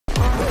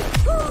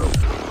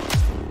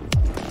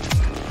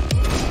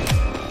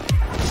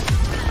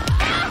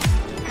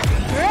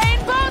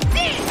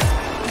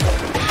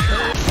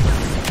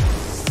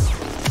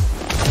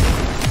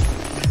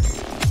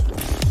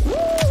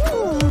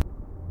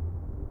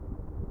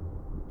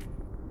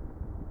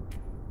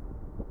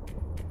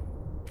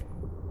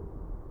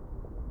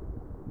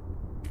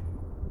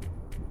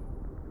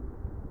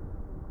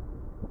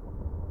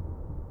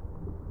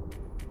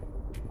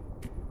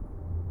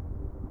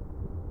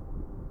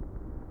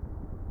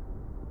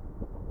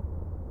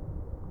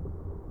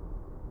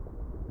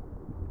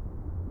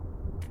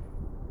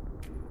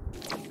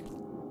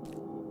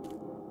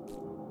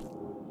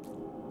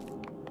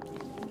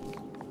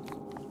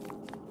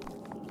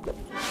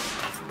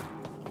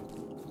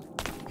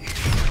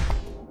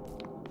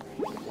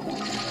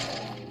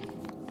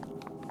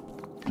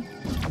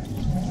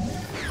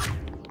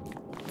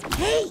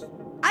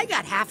I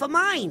got half a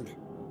mind.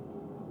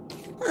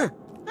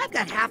 I've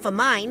got half a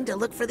mind to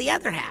look for the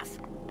other half.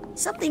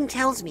 Something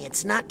tells me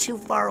it's not too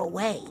far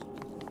away.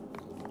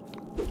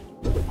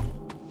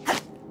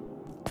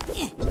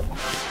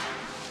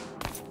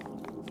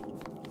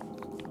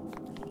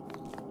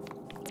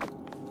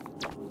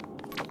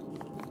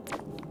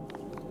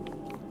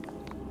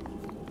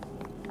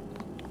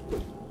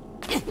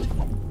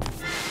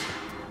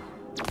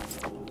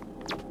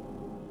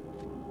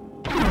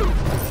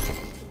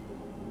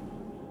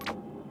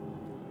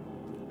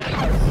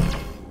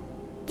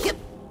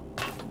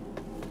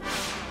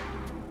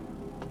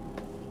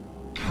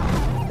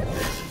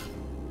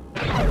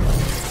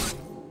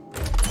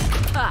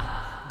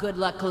 Good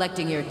luck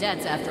collecting your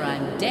debts after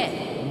I'm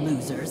dead,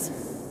 losers.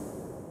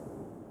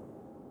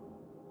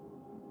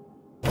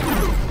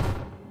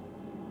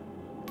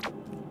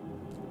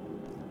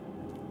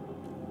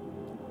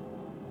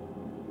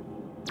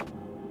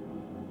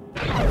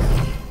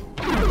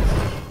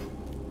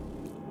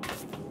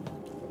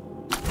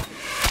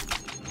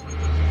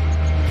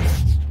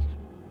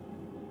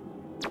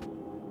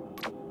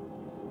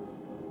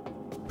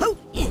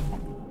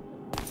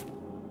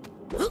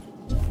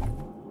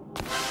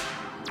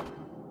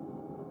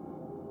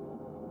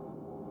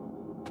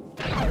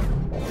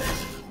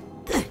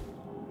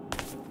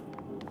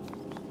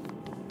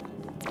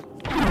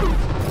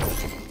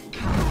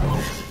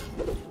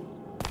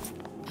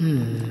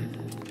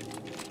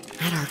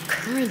 At our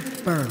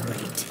current burn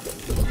rate.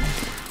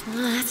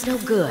 That's no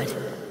good.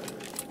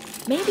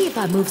 Maybe if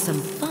I move some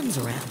funds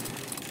around.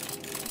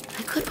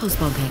 I could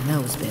postpone paying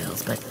those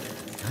bills, but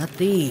not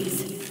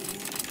these.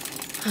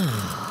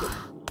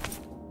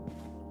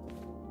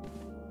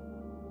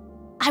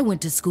 I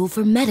went to school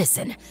for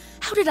medicine.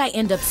 How did I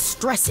end up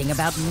stressing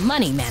about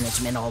money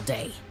management all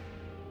day?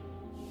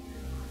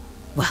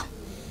 Well,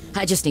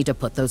 I just need to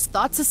put those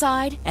thoughts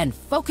aside and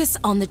focus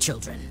on the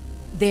children.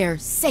 Their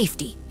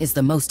safety is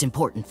the most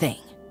important thing.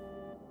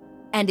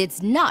 And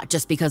it's not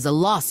just because a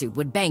lawsuit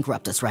would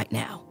bankrupt us right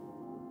now.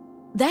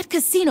 That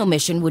casino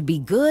mission would be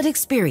good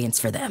experience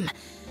for them,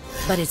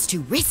 but it's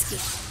too risky.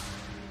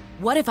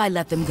 What if I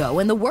let them go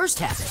and the worst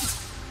happens?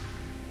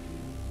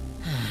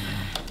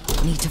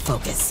 Need to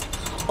focus.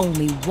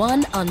 Only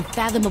one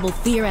unfathomable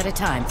fear at a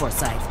time,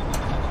 Forsyth.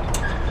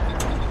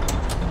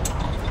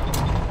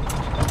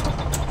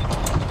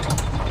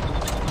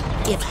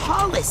 If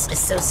Hollis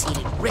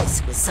associated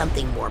risk with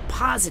something more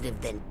positive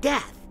than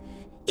death,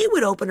 it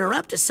would open her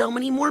up to so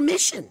many more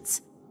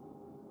missions.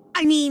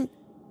 I mean,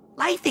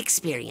 life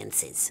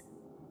experiences.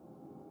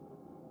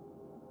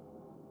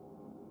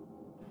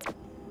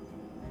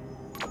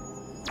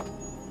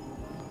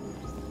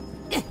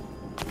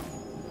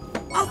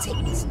 I'll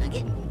take this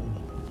nugget.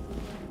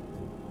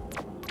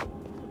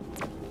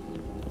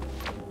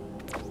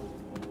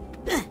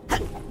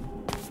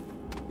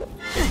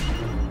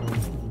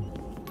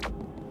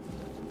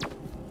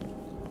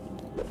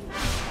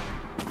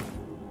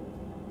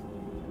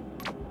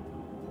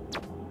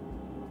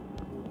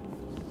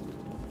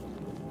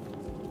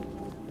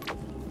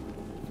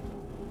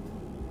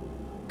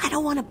 I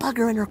don't want to bug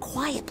her in her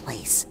quiet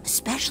place,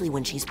 especially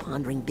when she's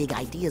pondering big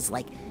ideas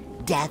like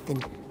death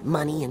and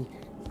money and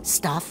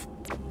stuff.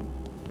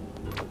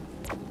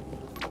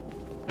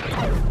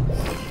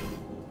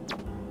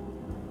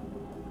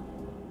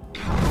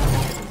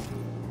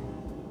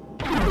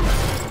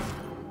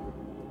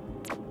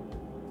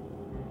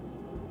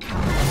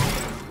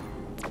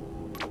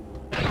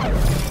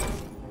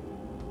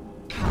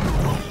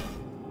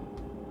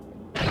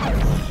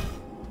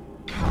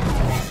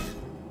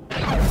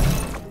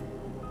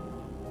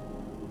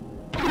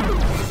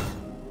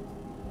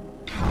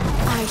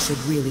 I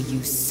should really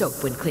use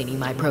soap when cleaning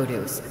my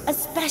produce,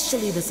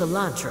 especially the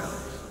cilantro.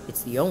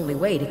 It's the only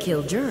way to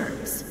kill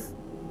germs.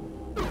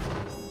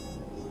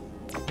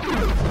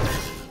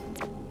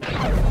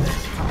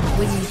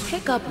 When you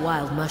pick up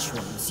wild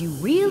mushrooms, you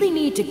really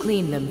need to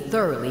clean them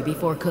thoroughly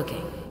before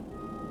cooking.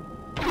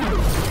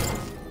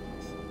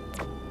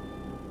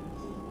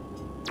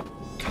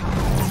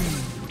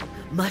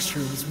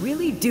 Mushrooms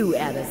really do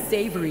add a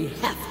savory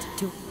heft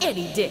to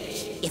any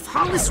dish. If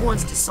Hollis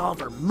wants to solve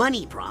her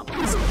money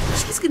problems,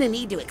 she's gonna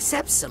need to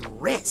accept some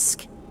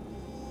risk.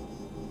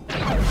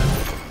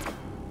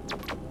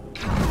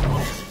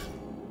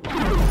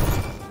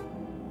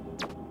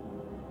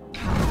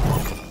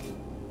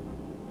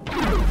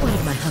 What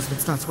if my husband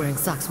starts wearing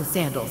socks with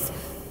sandals?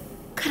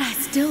 Could I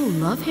still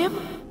love him?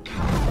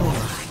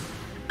 Boy,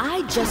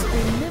 I just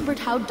remembered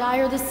how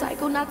dire the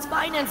Psychonauts'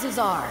 finances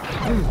are.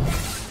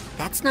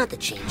 That's not the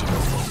change I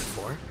was hoping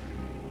for.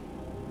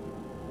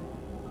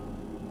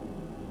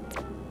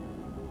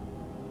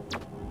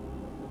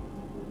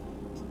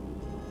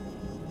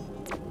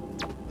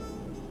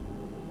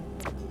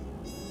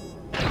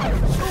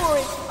 Sure,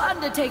 it's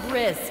fun to take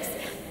risks,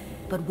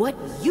 but what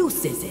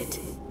use is it?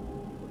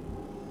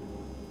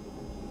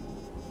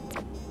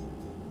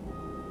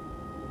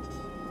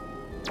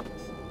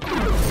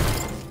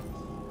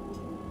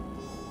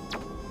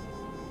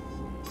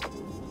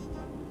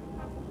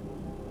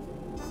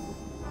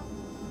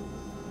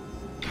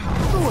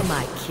 Who am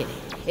I kidding?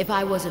 If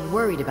I wasn't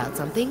worried about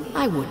something,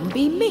 I wouldn't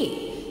be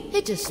me.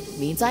 It just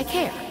means I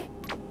care.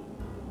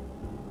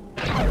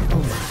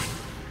 Oh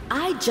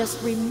my. I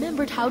just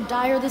remembered how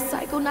dire the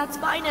Psychonauts'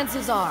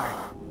 finances are.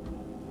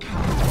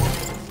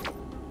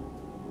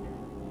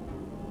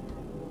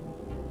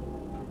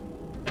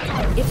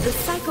 If the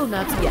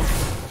Psychonauts,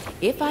 yes.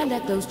 If I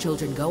let those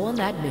children go on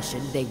that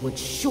mission, they would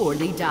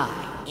surely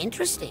die.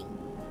 Interesting.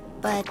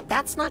 But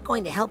that's not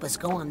going to help us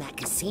go on that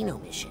casino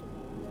mission.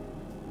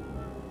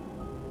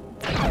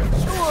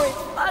 Sure, it's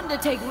fun to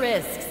take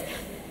risks.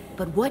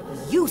 But what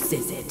use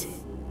is it?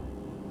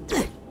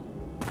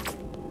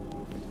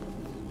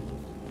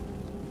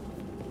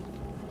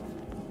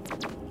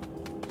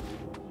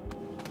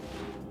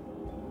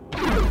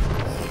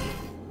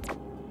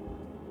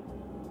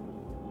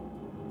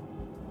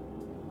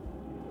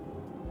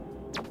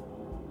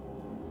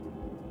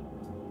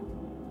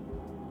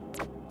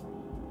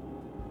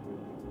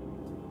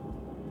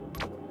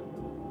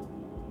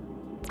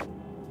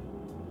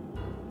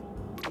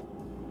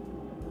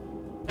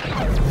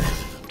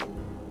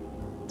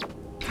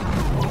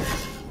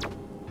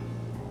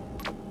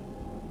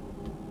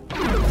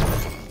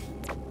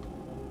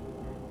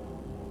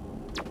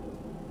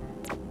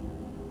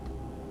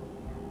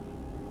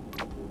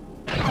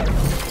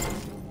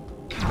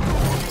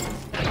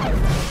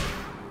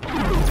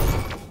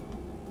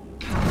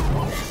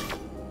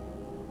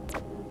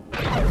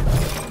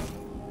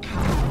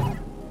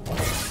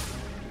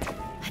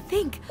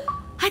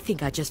 I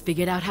think I just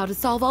figured out how to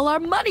solve all our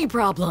money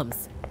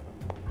problems.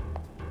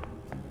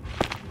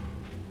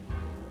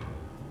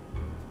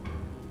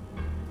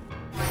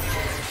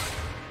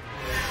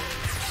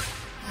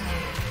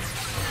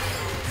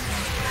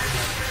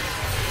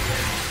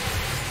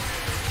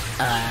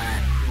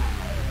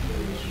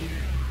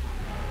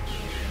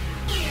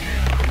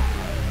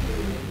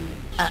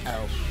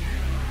 Uh-oh.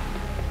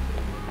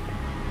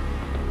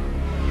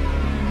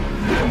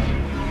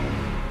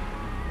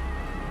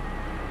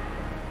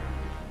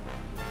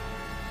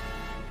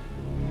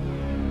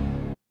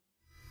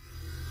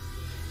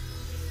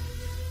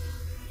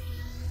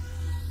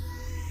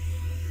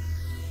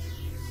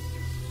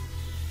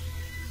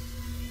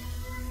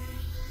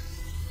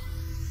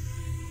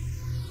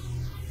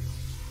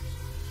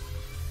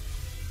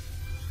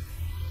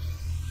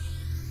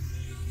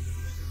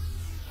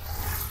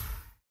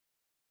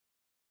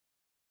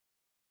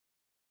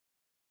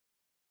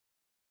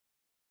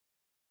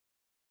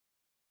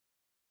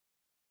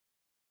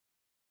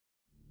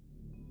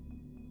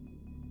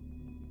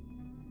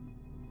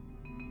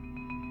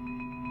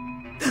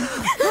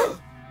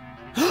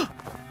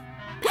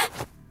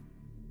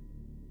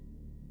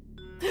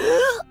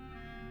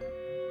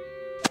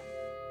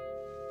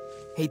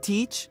 Hey,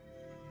 Teach.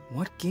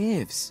 What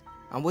gives?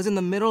 I was in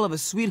the middle of a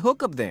sweet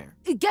hookup there.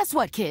 Guess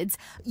what, kids?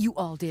 You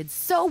all did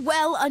so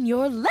well on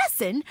your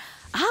lesson.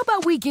 How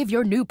about we give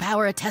your new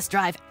power a test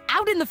drive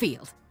out in the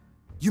field?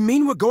 You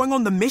mean we're going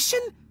on the mission?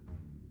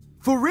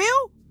 For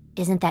real?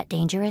 Isn't that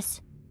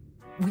dangerous?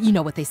 You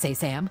know what they say,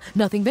 Sam.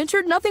 Nothing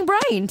ventured, nothing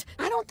brained.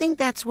 I don't think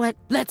that's what...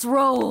 Let's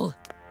roll.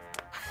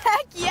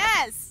 Heck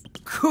yes!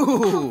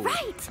 Cool. All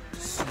right.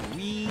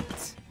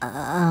 Sweet.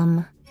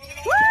 Woo!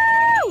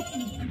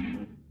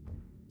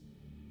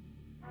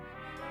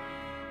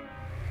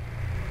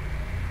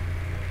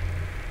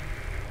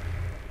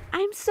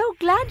 I'm so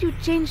glad you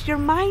changed your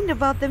mind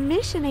about the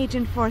mission,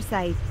 Agent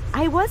Forsyth.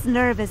 I was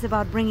nervous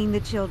about bringing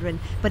the children,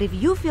 but if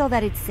you feel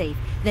that it's safe,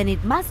 then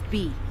it must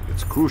be.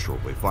 It's crucial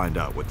we find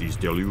out what these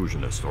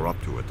delusionists are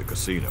up to at the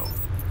casino.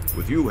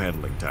 With you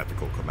handling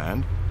tactical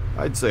command,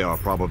 I'd say our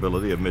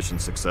probability of mission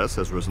success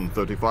has risen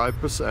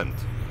 35%.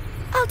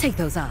 I'll take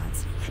those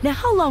odds. Now,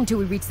 how long till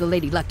we reach the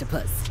Lady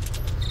Luctopus?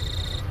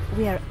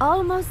 We are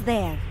almost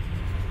there.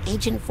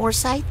 Agent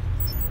Forsyth?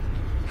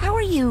 How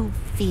are you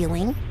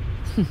feeling?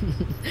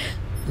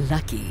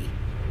 Lucky.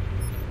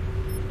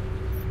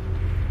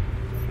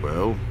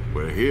 Well,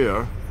 we're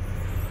here.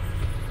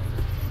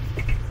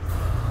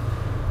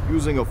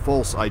 Using a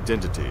false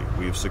identity,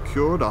 we've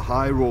secured a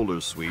high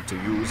roller suite to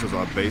use as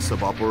our base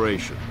of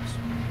operations.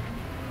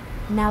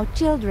 Now,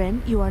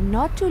 children, you are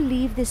not to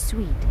leave the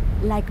suite.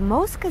 Like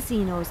most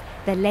casinos,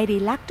 the Lady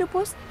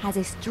Luctopus has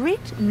a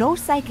strict no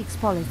psychics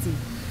policy.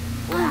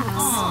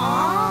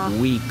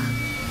 Weak.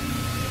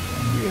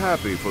 Be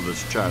happy for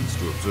this chance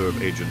to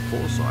observe Agent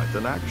Forsyth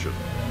in action.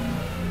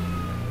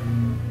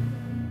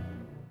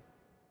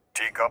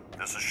 Teacup,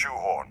 this is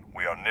Shoehorn.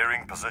 We are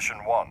nearing position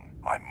 1.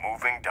 I'm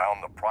moving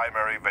down the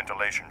primary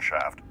ventilation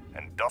shaft,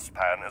 and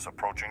Dustpan is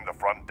approaching the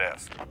front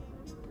desk.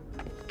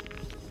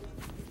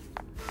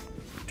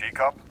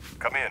 Teacup,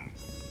 come in.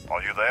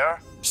 Are you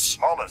there?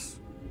 Hollis.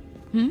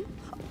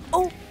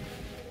 Oh.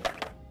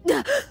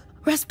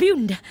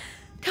 Rasputin,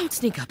 don't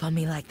sneak up on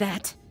me like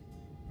that.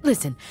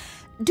 Listen,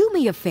 do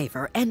me a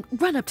favor and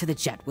run up to the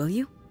jet, will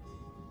you?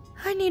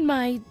 I need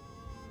my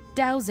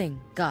dowsing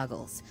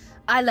goggles.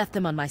 I left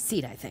them on my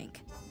seat, I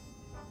think.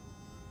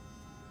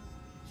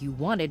 You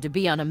wanted to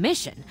be on a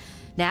mission.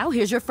 Now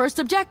here's your first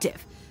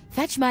objective.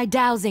 Fetch my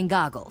dowsing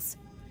goggles.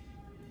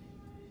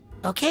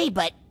 Okay,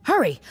 but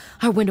Hurry!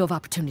 Our window of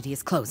opportunity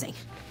is closing.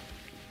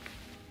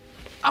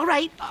 All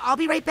right, I'll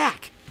be right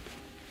back.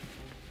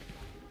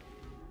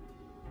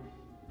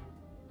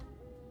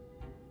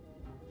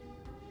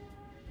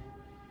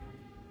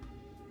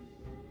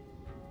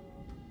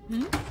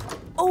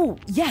 Oh,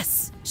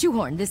 yes!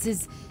 Shoehorn, this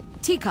is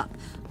Teacup.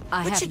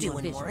 What you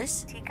doing,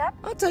 Morris? Teacup?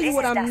 I'll tell you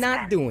what I'm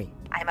not doing.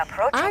 I'm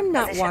approaching I'm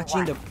not position watching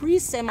 1. the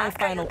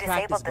pre-semi-final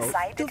practice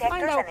vote to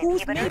find out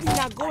who's maybe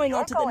not going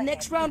on to the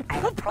next round I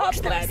of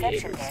approach Pop the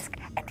reception Gladiators. desk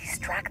and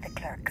distract the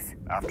clerks.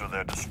 After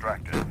they're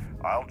distracted,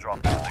 I'll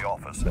drop into the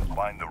office and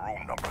find the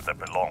room number that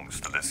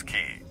belongs to this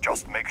key.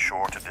 Just make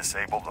sure to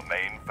disable the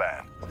main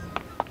fan.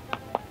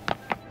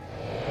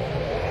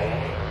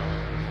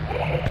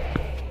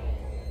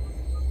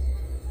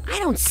 I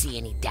don't see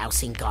any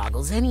dowsing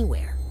goggles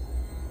anywhere.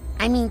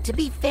 I mean, to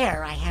be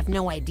fair, I have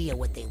no idea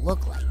what they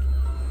look like.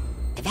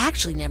 I've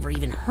actually never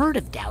even heard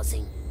of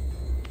dowsing.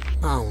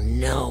 Oh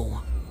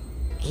no.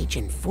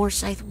 Agent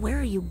Forsyth, where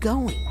are you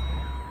going?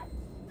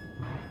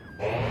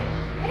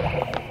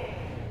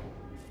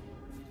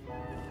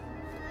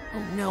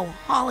 Oh no,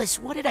 Hollis,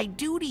 what did I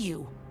do to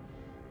you?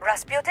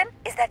 Rasputin,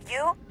 is that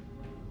you?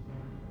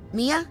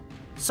 Mia?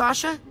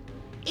 Sasha?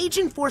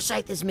 Agent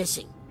Forsyth is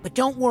missing, but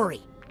don't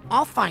worry.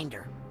 I'll find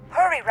her.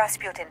 Hurry,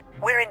 Rasputin.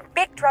 We're in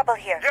big trouble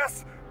here.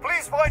 Yes,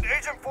 please find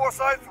Agent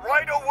Forsyth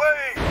right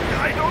away.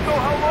 I don't know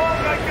how long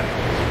I can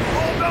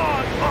hold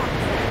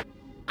on.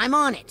 I'm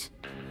on it.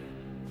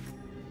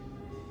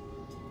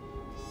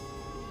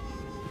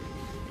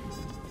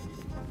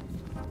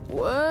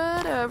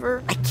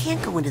 Whatever. I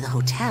can't go into the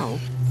hotel.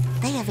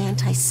 They have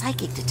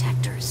anti-psychic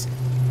detectors.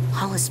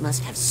 Hollis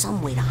must have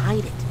some way to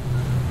hide it.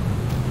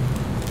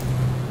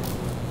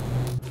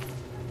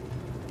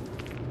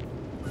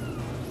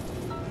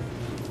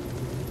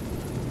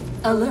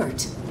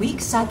 Alert. Weak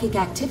psychic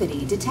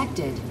activity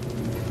detected.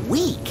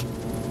 Weak?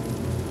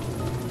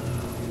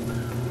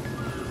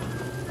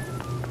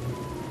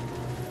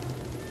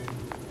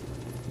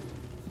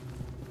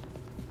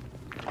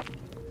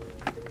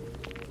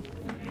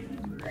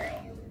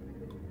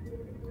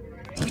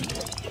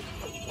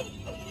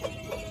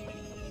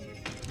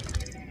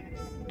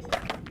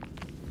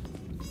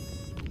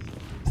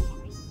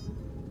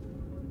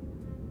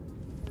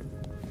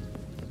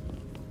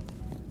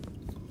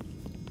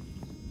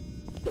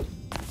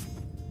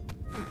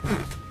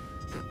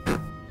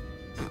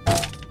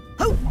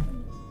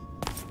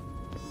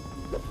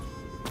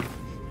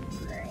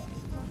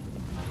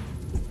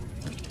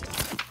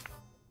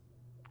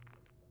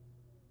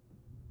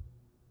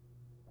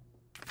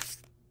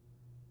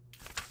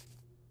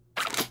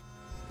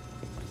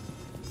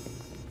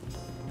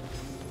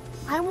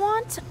 I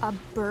want a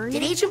burning...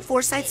 Did Agent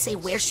Forsyth say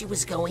where she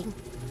was going?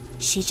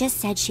 She just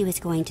said she was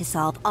going to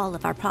solve all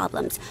of our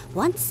problems,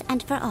 once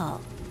and for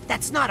all.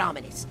 That's not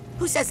ominous.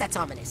 Who says that's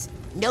ominous?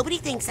 Nobody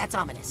thinks that's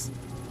ominous.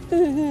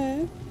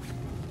 Mm-hmm.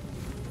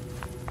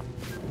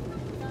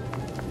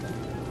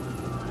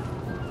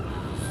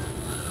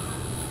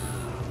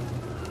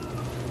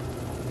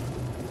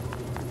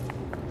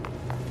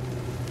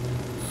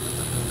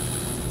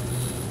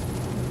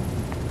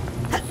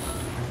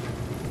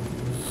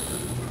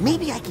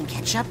 Maybe I can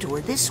catch up to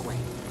her this way.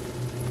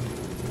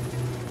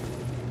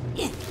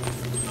 Yeah.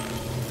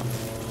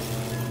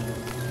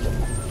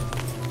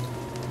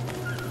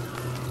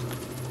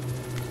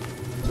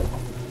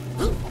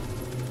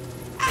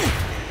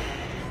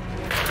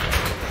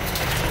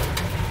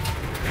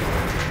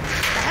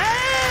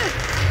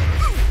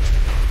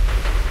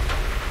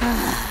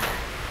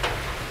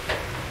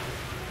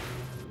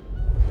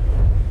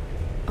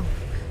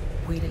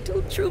 Wait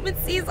until Truman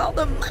sees all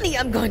the money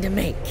I'm going to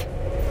make.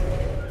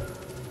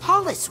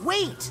 Hollis,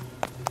 wait!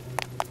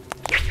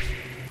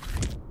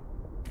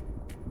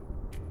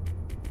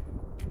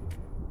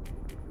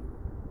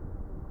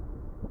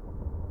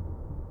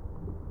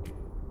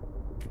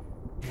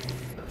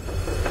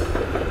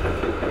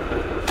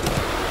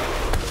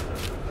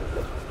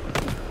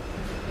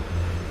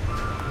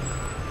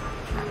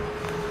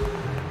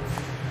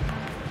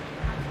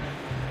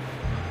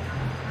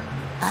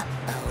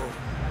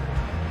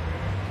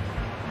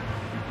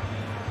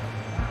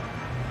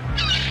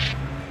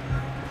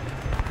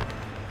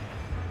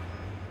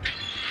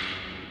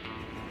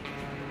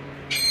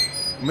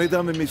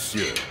 Mesdames et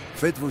messieurs,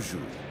 faites vos jeux.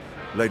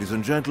 Ladies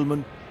and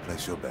gentlemen,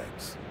 place your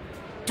bets.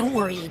 Don't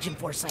worry, Agent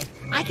Forsyth.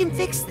 I can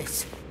fix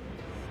this.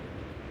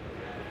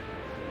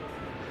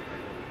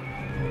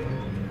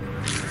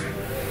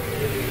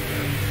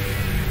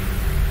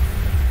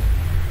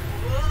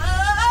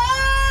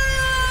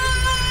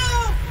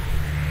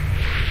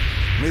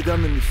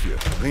 Mesdames et messieurs,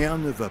 rien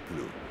ne va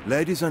plus.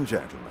 Ladies and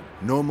gentlemen,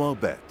 no more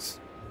bets.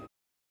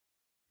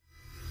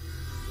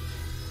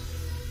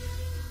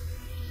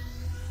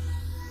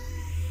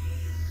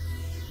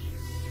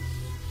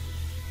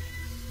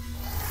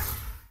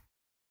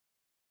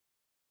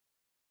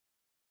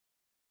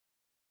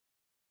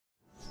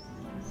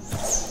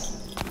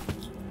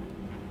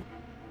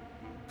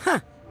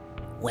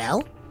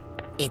 Well,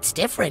 it's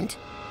different.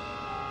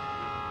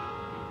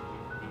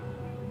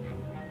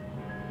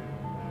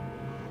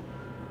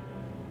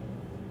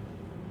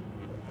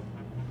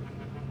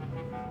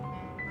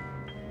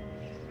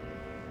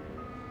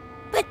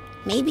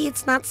 maybe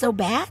it's not so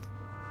bad?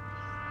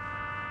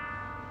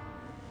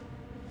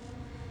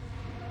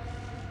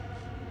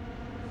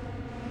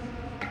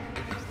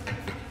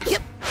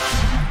 Yep.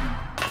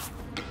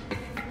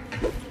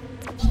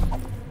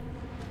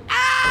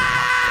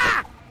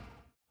 Ah!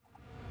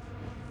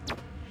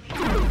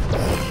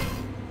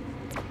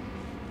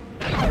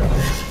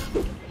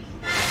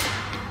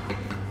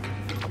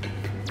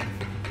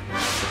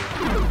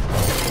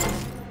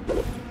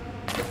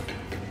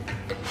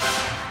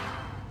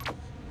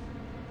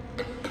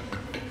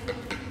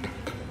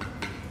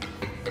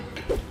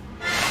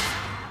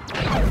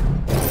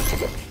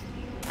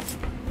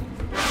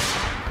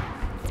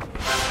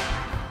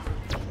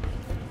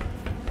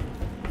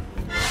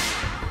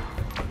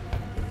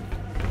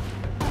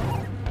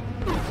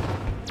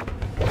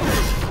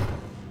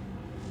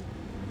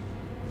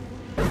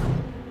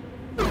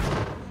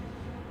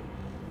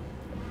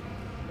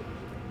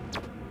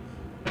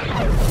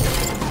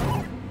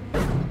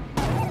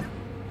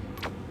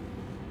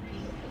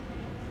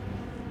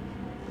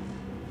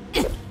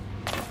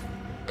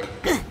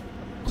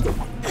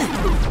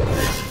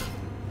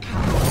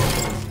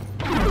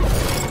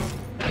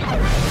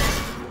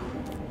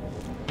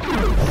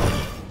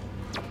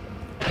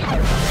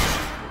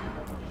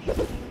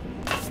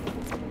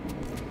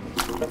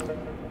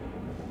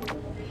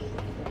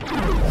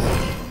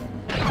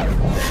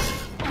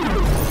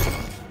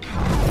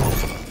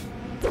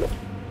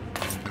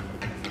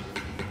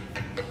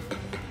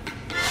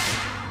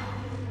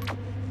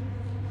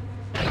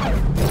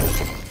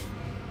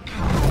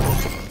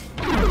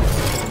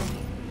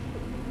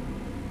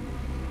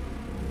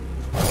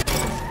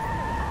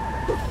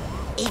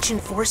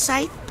 Agent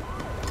Forsyth?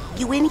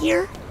 You in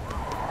here?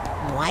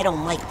 Oh, I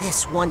don't like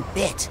this one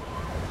bit.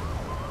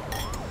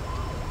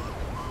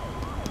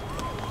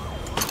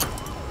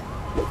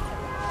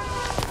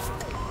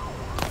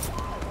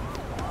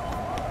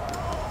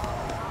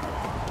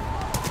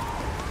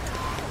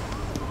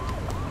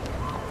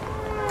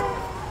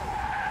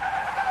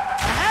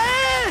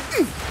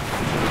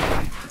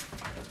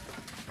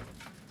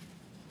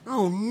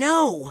 Oh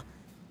no!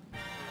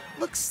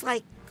 Looks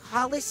like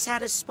Hollis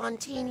had a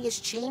spontaneous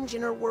change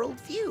in her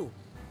worldview.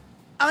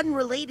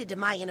 Unrelated to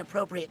my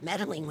inappropriate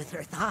meddling with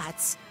her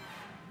thoughts.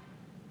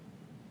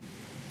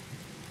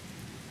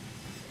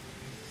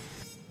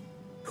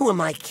 Who am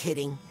I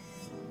kidding?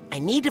 I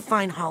need to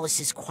find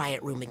Hollis's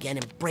quiet room again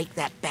and break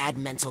that bad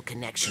mental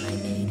connection I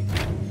made.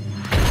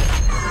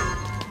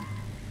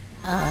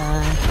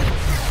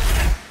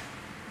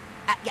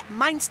 Yeah,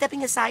 mind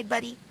stepping aside,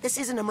 buddy? This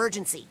is an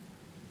emergency.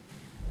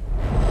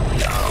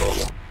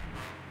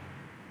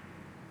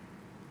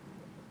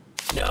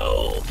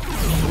 No.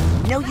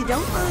 No, you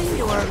don't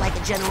mind, or like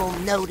a general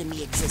no to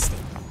me existing?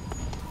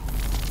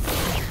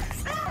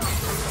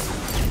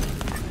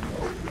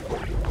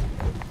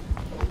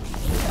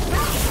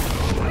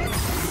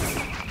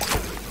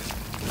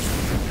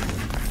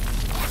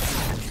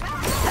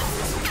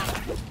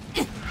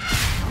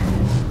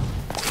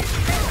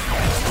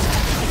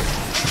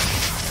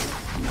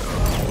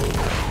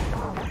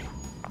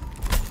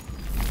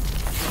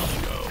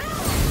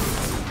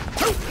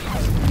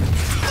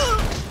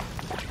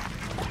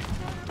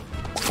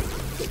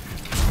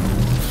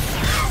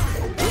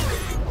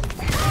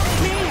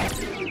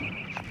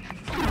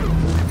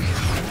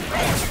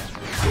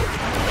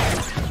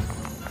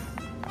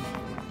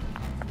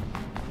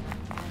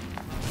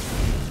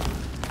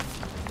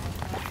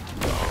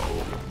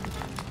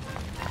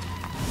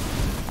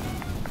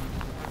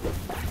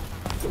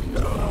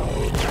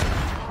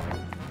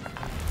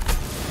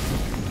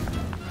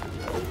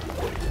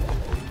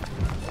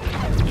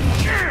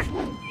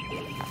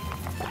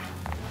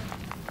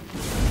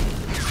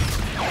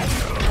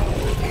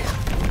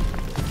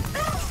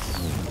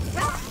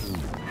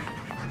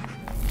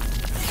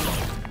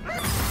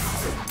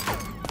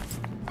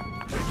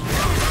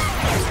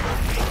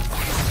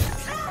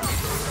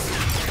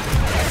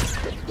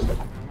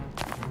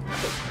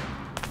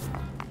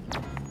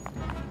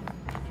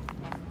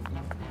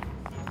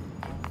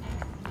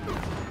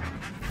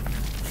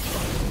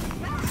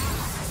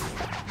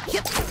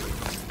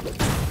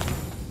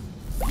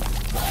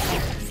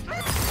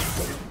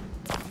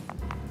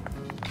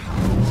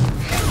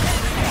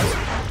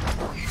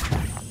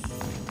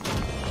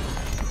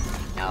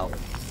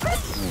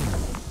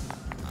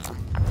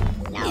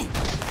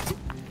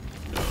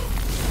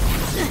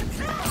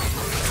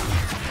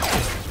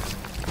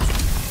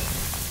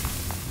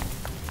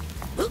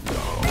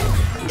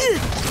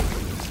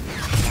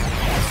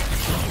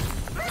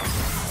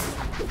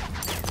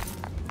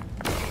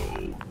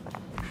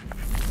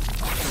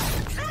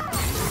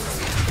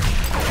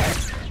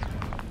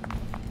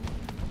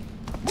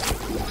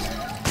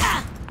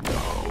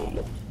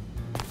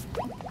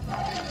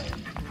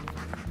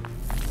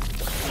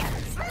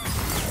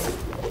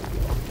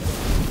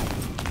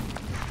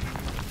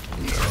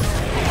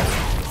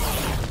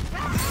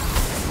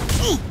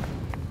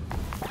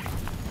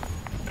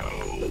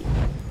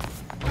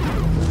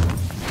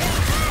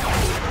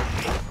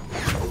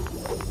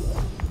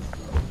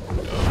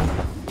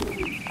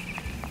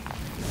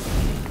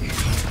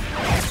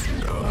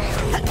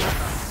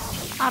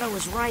 Otto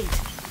was right.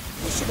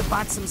 I should have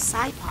bought some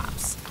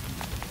Psy-Pops.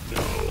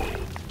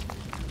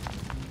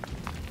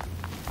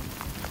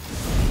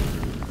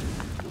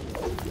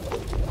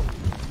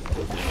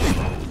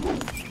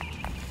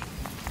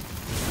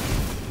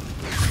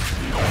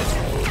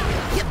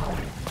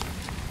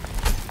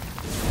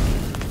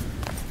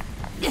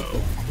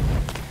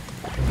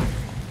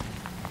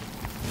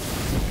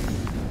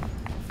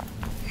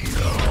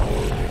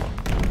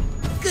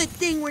 Good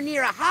thing we're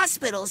near a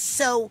hospital,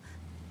 so,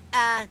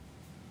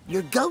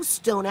 your ghosts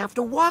don't have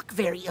to walk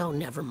very... Oh,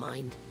 never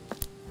mind.